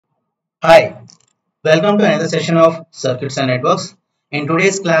Hi, welcome to another session of Circuits and Networks. In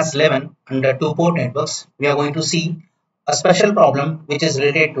today's class 11 under two-port networks, we are going to see a special problem which is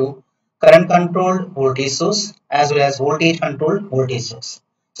related to current controlled voltage source as well as voltage controlled voltage source.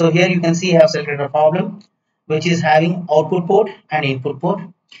 So here you can see I have selected a problem which is having output port and input port.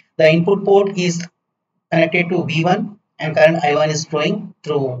 The input port is connected to V1 and current I1 is flowing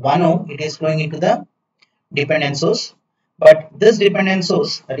through 1 ohm. It is flowing into the dependent source, but this dependent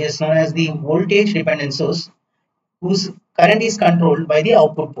source, that is known as the voltage dependent source, whose current is controlled by the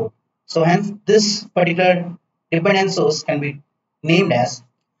output port. So hence this particular dependent source can be named as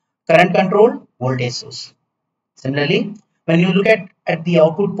current controlled voltage source. Similarly, when you look at the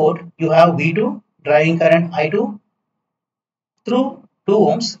output port, you have V2 driving current I2 through 2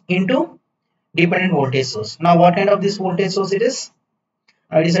 ohms into dependent voltage source. Now what kind of this voltage source it is?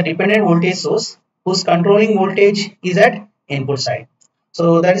 It is a dependent voltage source whose controlling voltage is at input side.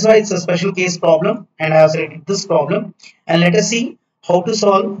 So that is why it's a special case problem, and I have selected this problem. And let us see how to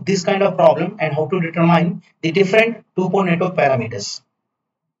solve this kind of problem and how to determine the different two-port network parameters.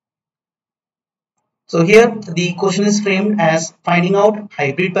 So here the question is framed as finding out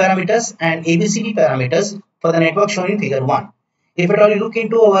hybrid parameters and ABCD parameters for the network shown in figure 1. If at all you look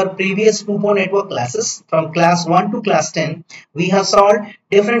into our previous two-port network classes from class 1 to class 10, we have solved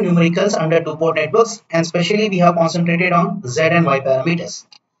different numericals under two-port networks, and especially we have concentrated on Z and Y parameters.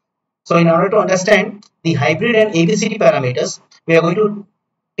 So in order to understand the hybrid and ABCD parameters, we are going to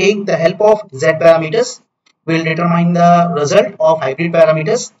take the help of Z parameters. We will determine the result of hybrid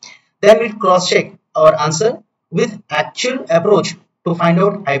parameters. Then we'll cross-check our answer with actual approach to find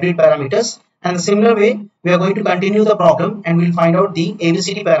out hybrid parameters. And the similar way, we are going to continue the problem and we'll find out the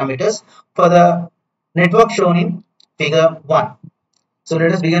ABCD parameters for the network shown in figure 1. So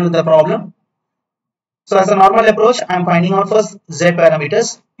let us begin with the problem. So as a normal approach, I am finding out first Z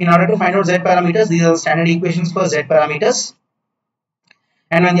parameters. In order to find out Z parameters, these are the standard equations for Z parameters.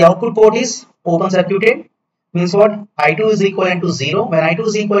 And when the output port is open circuited, means what? I2 is equivalent to 0. When I2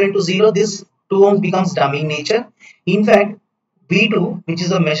 is equivalent to 0, this 2 ohms becomes dummy in nature. In fact, V2, which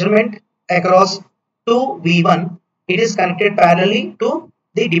is a measurement across to V1, it is connected parallelly to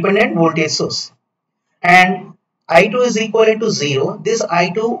the dependent voltage source. And I2 is equivalent to 0. This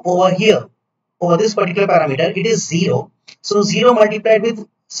I2 over here, over this particular parameter, it is 0. So 0 multiplied with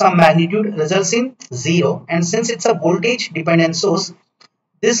some magnitude results in 0. And since it's a voltage dependent source,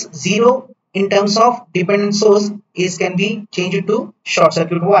 this 0 in terms of dependent source can be changed to short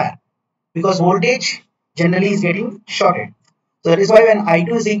circuit wire, because voltage generally is getting shorted. So that is why when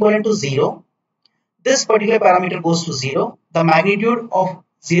I2 is equivalent to 0, this particular parameter goes to 0. The magnitude of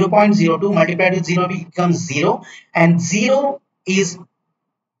 0.02 multiplied with 0 becomes 0, and 0 is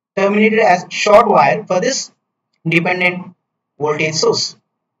terminated as short wire for this dependent voltage source.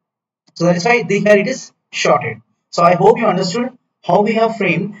 So that is why here it is shorted. So I hope you understood how we have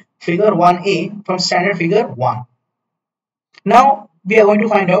framed figure 1a from standard figure 1. Now we are going to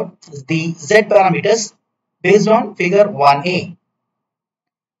find out the Z parameters based on figure 1a.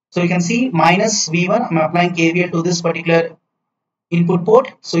 So you can see minus V1, I am applying KVL to this particular input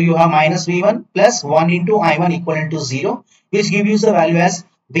port. So you have minus V1 plus 1 into I1 equivalent to 0, which gives you the value as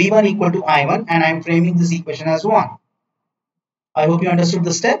V1 equal to I1, and I am framing this equation as 1. I hope you understood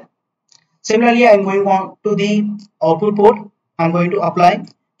the step. Similarly, I am going on to the output port. I am going to apply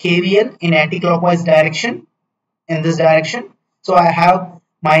KVL in anti-clockwise direction, in this direction. So I have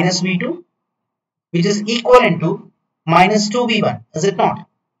minus V2, which is equivalent to minus 2V1, is it not?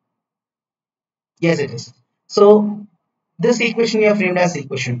 Yes, it is. So this equation we have framed as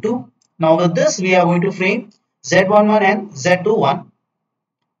equation 2. Now with this we are going to frame Z11 and Z21,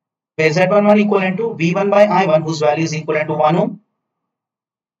 where Z11 equivalent to V1 by I1, whose value is equivalent to 1 ohm,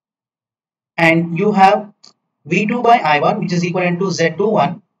 and you have V2 by I1, which is equivalent to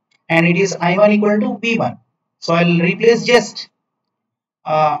Z21, and it is I1 equal to V1. So I will replace just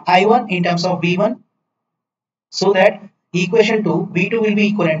I1 in terms of V1, so that equation 2, V2 will be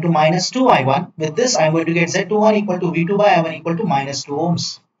equivalent to minus 2 I1. With this I am going to get Z21 equal to V2 by I1 equal to minus 2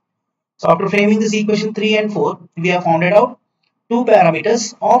 ohms. So after framing this equation 3 and 4, we have found out two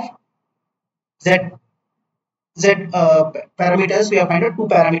parameters of parameters. We have found out two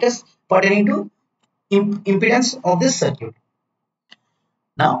parameters pertaining to impedance of this circuit.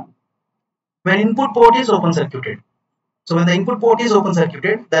 Now, when input port is open circuited, so when the input port is open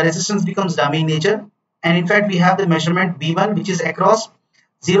circuited, the resistance becomes dummy in nature, and in fact we have the measurement V1, which is across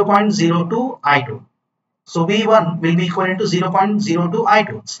 0.02 I2. So V1 will be equivalent to 0.02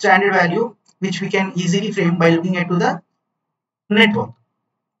 I2, standard value, which we can easily frame by looking at the network.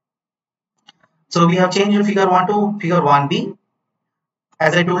 So we have changed figure 1 to figure 1b,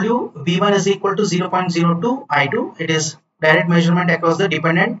 As I told you, V1 is equal to 0.02 I2. It is direct measurement across the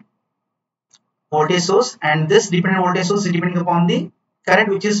dependent voltage source, and this dependent voltage source is depending upon the current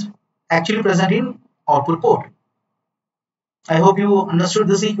which is actually present in output port. I hope you understood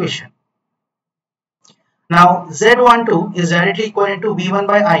this equation. Now Z12 is directly equivalent to V1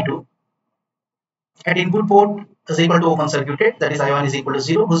 by I2 at input port is equal to open circuited, that is I1 is equal to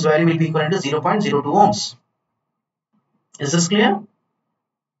 0, whose value will be equivalent to 0.02 ohms. Is this clear?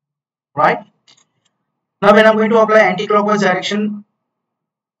 Right? Now when I'm going to apply anti-clockwise direction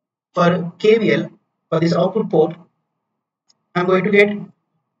for KVL for this output port, I'm going to get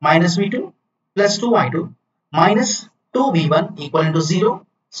minus V2 plus 2I2 minus 2V1 equal to 0.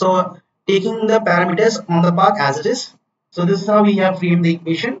 So taking the parameters on the path as it is. So this is how we have framed the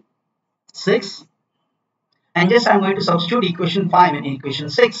equation 6. And just I'm going to substitute equation 5 in equation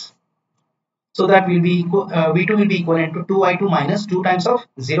 6. So that will be V2 will be equivalent to 2I2 minus 2 times of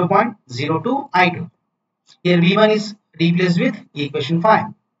 0.02 I2. Here V1 is replaced with equation 5.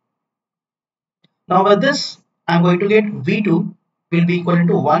 Now with this, I'm going to get V2 will be equivalent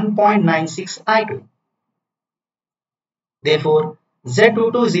to 1.96 I2. Therefore,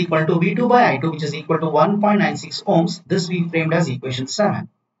 Z22 is equal to V2 by I2, which is equal to 1.96 ohms. This we framed as equation 7.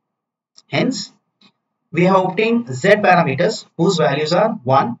 Hence, we have obtained Z parameters whose values are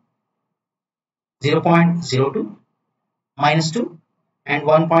 1, 0.02, minus 2, and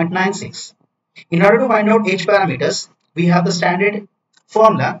 1.96. In order to find out H parameters, we have the standard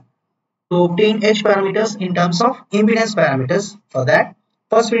formula to obtain H parameters in terms of impedance parameters. For that,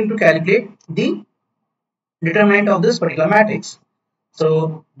 first we need to calculate the determinant of this particular matrix.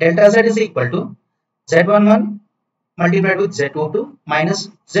 So delta Z is equal to Z11 multiplied with Z22 minus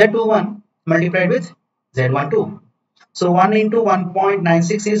Z21 multiplied with Z12. So 1 into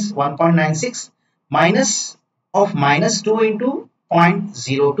 1.96 is 1.96 minus of minus 2 into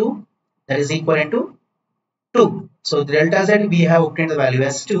 0.02, that is equivalent to 2. So the delta Z we have obtained the value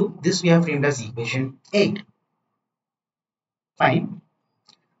as 2. This we have framed as equation 8. Fine.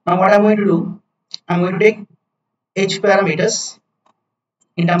 Now what I'm going to do, I'm going to take H parameters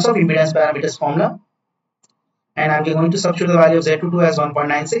in terms of impedance parameters formula, and I'm going to substitute the value of Z22 as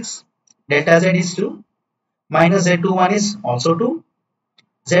 1.96, delta Z is 2, minus Z21 is also 2,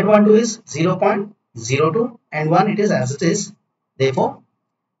 Z12 is 0.02, and 1 it is as it is. Therefore,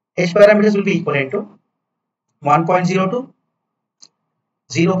 H parameters will be equivalent to 1.02,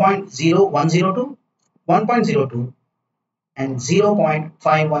 0.0102, 1.02, and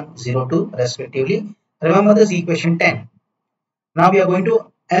 0.5102 respectively. Remember this equation 10. Now we are going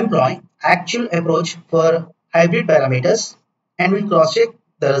to employ actual approach for hybrid parameters, and we'll cross check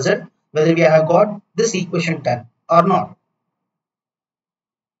the result whether we have got this equation 10 or not.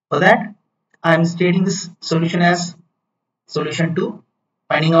 For that, I am stating this solution as solution 2,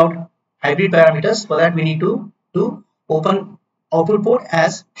 finding out hybrid parameters. For that, we need to do open output port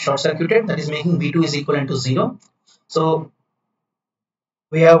as short circuited, that is making V2 is equivalent to 0. So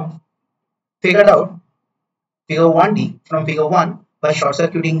we have figured out figure 1D from figure 1 by short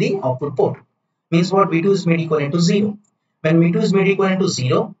circuiting the output port. Means what? V2 is made equivalent to 0. When V2 is made equivalent to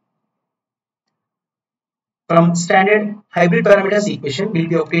 0, from standard hybrid parameters equation, we will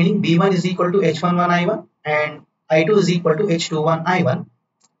be obtaining V1 is equal to H11I1 and I2 is equal to H21I1.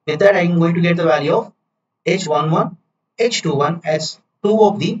 With that, I am going to get the value of H11, H21 as two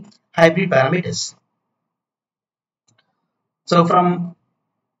of the hybrid parameters. So from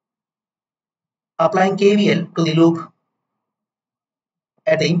applying KVL to the loop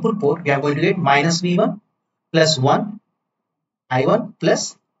at the input port, we are going to get minus V1 plus 1 I1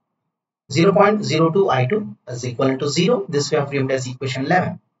 plus 0.02 I2 is equivalent to 0. This we have framed as equation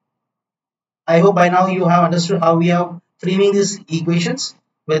 11. I hope by now you have understood how we are framing these equations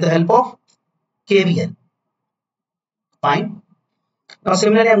with the help of KVL. Fine. Now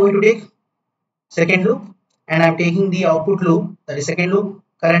similarly, I am going to take second loop, and I am taking the output loop, that is second loop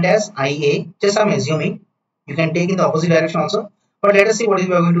current as IA. Just I am assuming, you can take in the opposite direction also, but let us see what is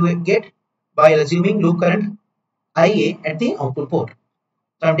we are going to get by assuming loop current IA at the output port.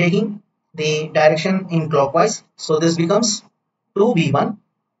 So I am taking the direction in clockwise, so this becomes 2V1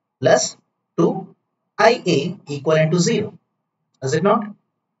 plus 2IA equivalent to 0. Is it not?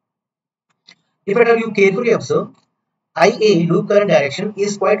 If at all you carefully observe, IA loop current direction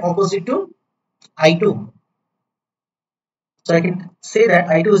is quite opposite to I2. So I can say that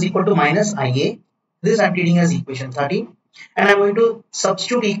I2 is equal to minus IA. This I am treating as equation 13, and I am going to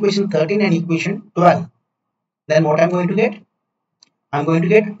substitute equation 13 and equation 12. Then what I am going to get? I am going to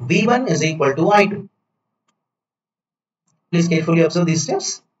get V1 is equal to I2. Please carefully observe these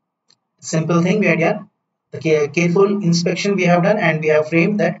steps. Simple thing we had here. the careful inspection we have done, and we have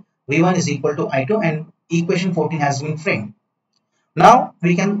framed that V1 is equal to I2 and equation 14 has been framed. Now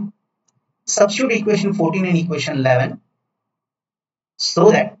we can substitute equation 14 and equation 11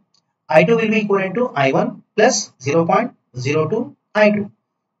 so that I2 will be equivalent to I1 plus 0.02 I2.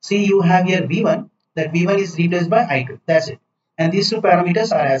 See, you have here V1, that V1 is replaced by I2. That's it. And these two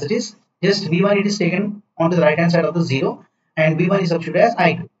parameters are as it is. Just V1 it is taken onto the right hand side of the 0 and V1 is substituted as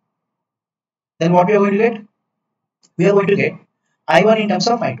I2. Then what we are going to get? We are going to get I1 in terms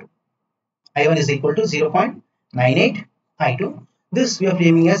of I2. I1 is equal to 0.98 I2. This we are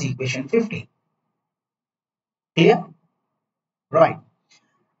framing as equation 15. Clear? Right.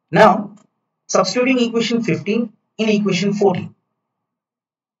 Now, substituting equation 15 in equation 14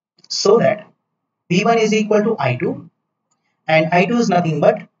 so that V1 is equal to I2 and I2 is nothing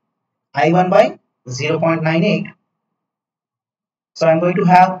but I1 by 0.98. So I'm going to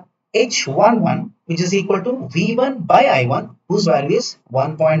have H11 which is equal to V1 by I1 whose value is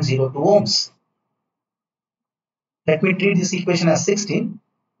 1.02 ohms. Let me treat this equation as 16,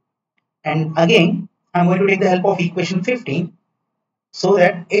 and again I'm going to take the help of equation 15 so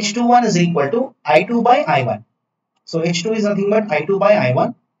that H21 is equal to I2 by I1. So H2 is nothing but I2 by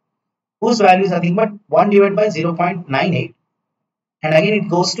I1 whose value is nothing but 1 divided by 0.98, and again it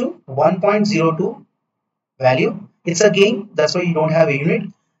goes to 1.02 value. It's a gain, that's why you don't have a unit.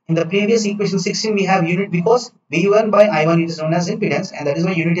 In the previous equation 16 we have unit because V1 by I1 is known as impedance, and that is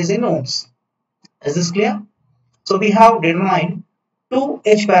why unit is in ohms. Is this clear? So we have determined two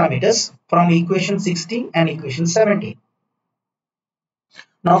H parameters from equation 16 and equation 17.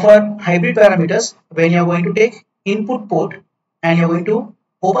 Now for hybrid parameters, when you are going to take input port and you are going to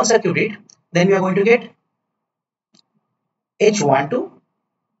open circuit it, then we are going to get H12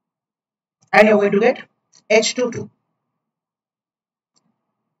 and you are going to get H22.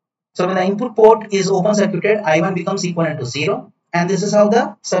 So when the input port is open circuited, I1 becomes equivalent to 0, and this is how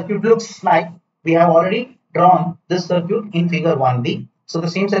the circuit looks like. We have already drawn this circuit in figure 1b. So the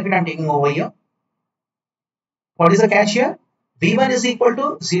same circuit I am taking over here. What is the catch here? V1 is equal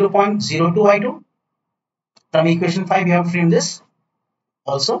to 0.02 I2. From equation 5 we have framed this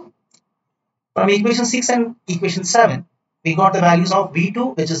also. From equation 6 and equation 7 we got the values of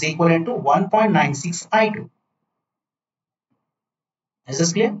V2 which is equivalent to 1.96 I2. Is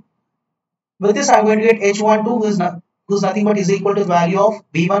this clear? With this I am going to get H12 who's nothing but is equal to the value of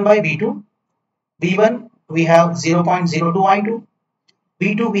V1 by V2. V1 we have 0.02 I2.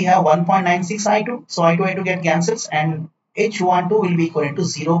 V2 we have 1.96 I2. So I2 get cancels and H12 will be equivalent to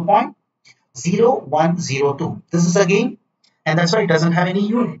 0.0102. This is a gain, and that's why it doesn't have any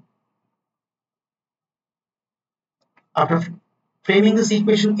unit. After framing this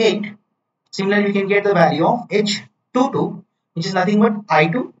equation 8, similarly we can get the value of H22 which is nothing but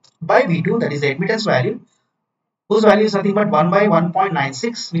I2 by V2, that is the admittance value, whose value is nothing but 1 by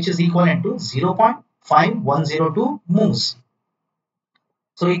 1.96 which is equivalent to 0.5102 moves.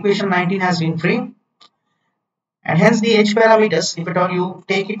 So equation 19 has been framed, and hence the H parameters, if at all you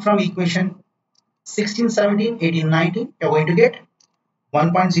take it from equation 16, 17, 18, 19, you are going to get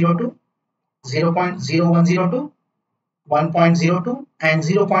 1.02, 0.0102, 1.02 and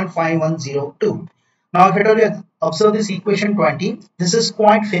 0.5102. Now if at all you observe this equation 20, this is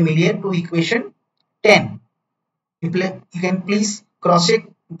quite familiar to equation 10. You can please cross check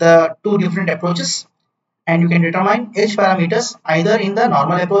the two different approaches and you can determine H parameters either in the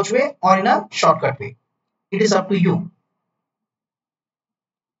normal approach way or in a shortcut way. It is up to you.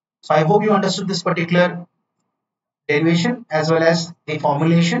 So I hope you understood this particular derivation as well as the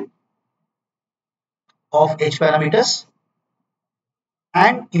formulation of H parameters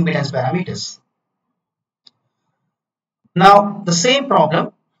and impedance parameters. Now the same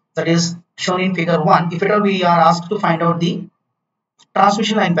problem that is shown in figure 1, if at all we are asked to find out the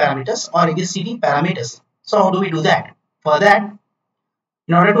transmission line parameters or ABCD parameters. So how do we do that? For that,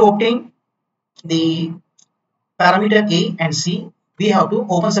 in order to obtain the parameter A and C, we have to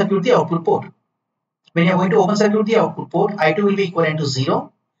open circuit the output port. When you are going to open circuit the output port, I2 will be equivalent to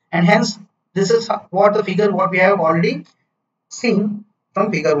 0, and hence this is what the figure what we have already seen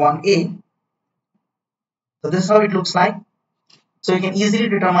from figure 1a. So this is how it looks like. So you can easily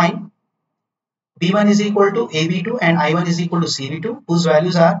determine V1 is equal to AV2 and I1 is equal to CV2, whose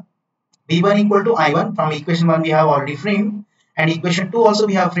values are V1 equal to I1. From equation 1 we have already framed, and equation 2 also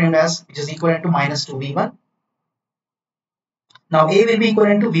we have framed as, which is equivalent to minus 2V1. Now A will be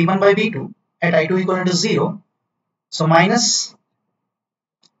equivalent to V1 by V2 at I2 equivalent to 0. So minus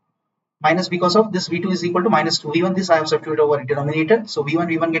because of this V2 is equal to minus 2V1, this I have substituted over denominator. So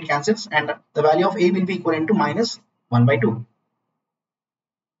V1 get cancels and the value of A will be equivalent to minus 1 by 2.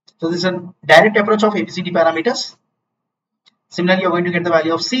 So this is a direct approach of ABCD parameters. Similarly, you're going to get the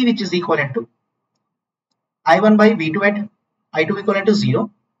value of C, which is equivalent to I1 by V2 at I2 equivalent to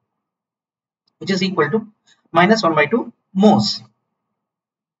 0, which is equal to minus 1 by 2 mhos.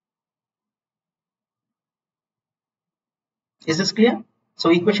 Is this clear?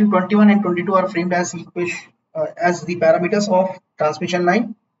 So equation 21 and 22 are framed as as the parameters of transmission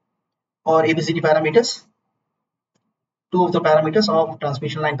line or ABCD parameters. Two of the parameters of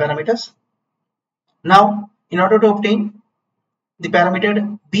transmission line parameters. Now, in order to obtain the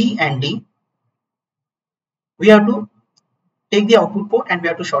parameter B and D, we have to take the output port and we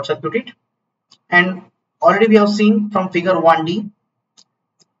have to short circuit it. And already we have seen from figure 1D,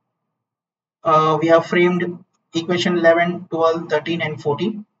 we have framed equation 11, 12, 13 and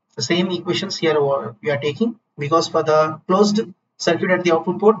 14. The same equations here we are taking, because for the closed circuit at the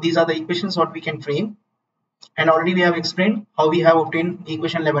output port, these are the equations what we can frame. And already we have explained how we have obtained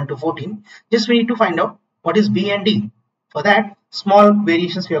equation 11 to 14. Just we need to find out what is B and D. For that, small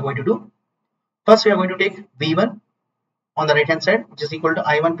variations we are going to do. First, we are going to take V1 on the right hand side, which is equal to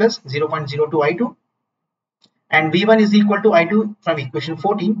I1 plus 0.02 I2, and V1 is equal to I2 from equation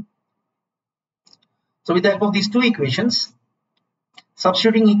 14. So with the help of these two equations,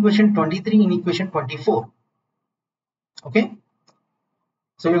 substituting equation 23 in equation 24, okay,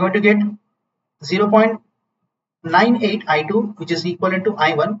 so we're going to get 0.98 I2, which is equivalent to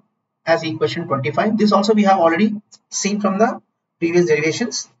I1 as equation 25. This also we have already seen from the previous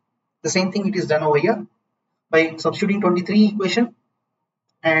derivations. The same thing it is done over here. By substituting 23 equation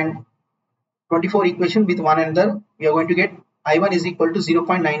and 24 equation with one another, we are going to get I1 is equal to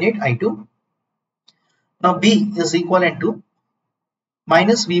 0.98 I2. Now B is equivalent to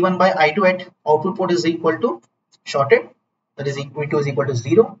minus V1 by I2 at output port is equal to shorted, that is V2 is equal to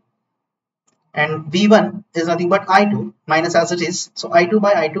 0, and V1 is nothing but I2 minus as it is. So I2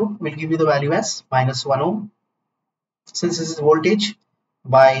 by I2 will give you the value as minus 1 ohm. Since this is voltage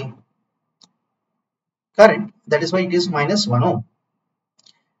by current, that is why it is minus 1 ohm.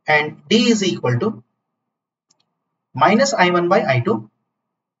 And D is equal to minus I1 by I2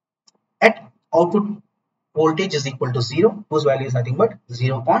 at output voltage is equal to 0, whose value is nothing but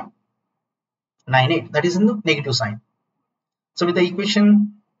 0.98, that is in the negative sign. So with the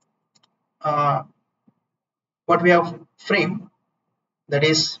equation what we have framed, that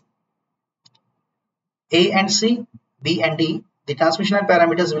is A and C, B and D, the transmission line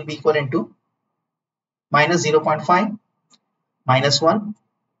parameters will be equivalent to minus 0.5, minus 1,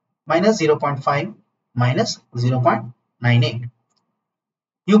 minus 0.5, minus 0.98.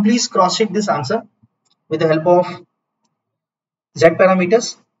 You please cross check this answer with the help of Z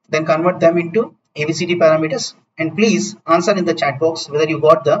parameters, then convert them into ABCD parameters, and please answer in the chat box whether you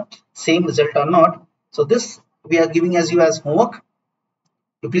got the same result or not. So this we are giving as you as homework.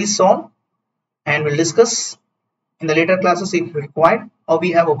 You please solve, and we'll discuss in the later classes if required how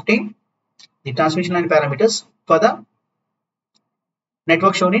we have obtained the transmission line parameters for the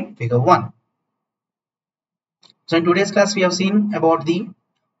network shown in figure 1. So in today's class we have seen about the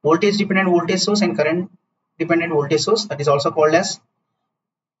voltage dependent voltage source and current dependent voltage source, that is also called as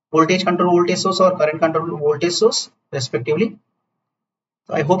voltage control voltage source or current control voltage source respectively.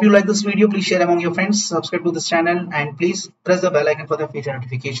 So I hope you like this video. Please share among your friends, subscribe to this channel, and please press the bell icon for the future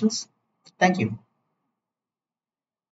notifications. Thank you.